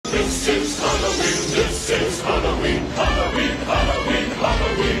This is Halloween, this is Halloween, Halloween, Halloween,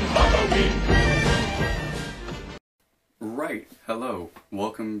 Halloween, Halloween. Right, hello,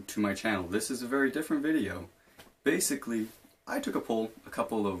 welcome to my channel. This is a very different video. Basically, I took a poll a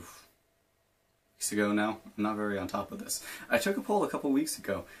couple of weeks ago now. I'm not very on top of this. I took a poll a couple weeks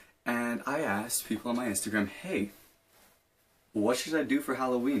ago, and I asked people on my Instagram, hey, what should I do for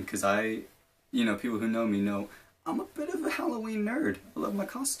Halloween? Because people who know me know I'm a bit of a Halloween nerd. I love my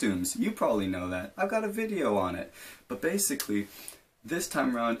costumes. You probably know that. I've got a video on it. But basically, this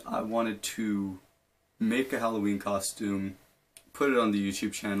time around, I wanted to make a Halloween costume, put it on the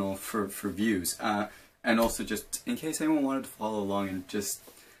YouTube channel for views, and also just in case anyone wanted to follow along and just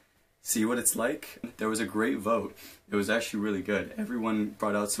see what it's like. There was a great vote. It was actually really good. Everyone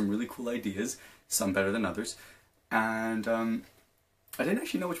brought out some really cool ideas, some better than others, and I didn't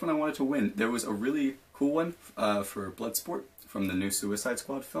actually know which one I wanted to win. There was a really cool one for Bloodsport from the new Suicide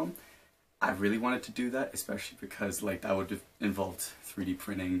Squad film. I really wanted to do that, especially because that would have involved 3D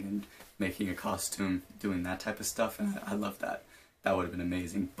printing and making a costume, doing that type of stuff, and I love that. That would have been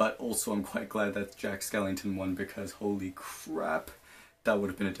amazing. But also I'm quite glad that Jack Skellington won, because holy crap, that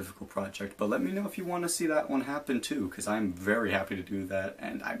would have been a difficult project. But let me know if you want to see that one happen too, because I'm very happy to do that,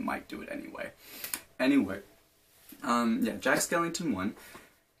 and I might do it anyway. Yeah, Jack Skellington won,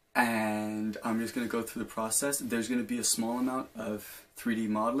 and I'm just going to go through the process. There's going to be a small amount of 3D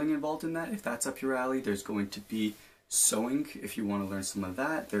modeling involved in that, if that's up your alley. There's going to be sewing, if you want to learn some of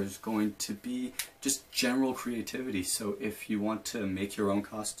that. There's going to be just general creativity, so if you want to make your own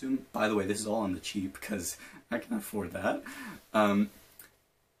costume, by the way, this is all on the cheap, because I can afford that.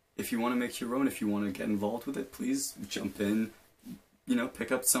 If you want to make your own, if you want to get involved with it, please jump in,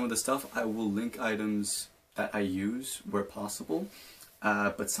 pick up some of the stuff. I will link items that I use where possible,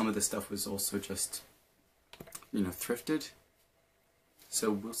 but some of the stuff was also just, thrifted.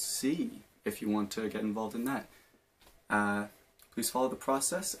 So we'll see if you want to get involved in that. Please follow the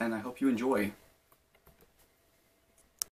process, and I hope you enjoy.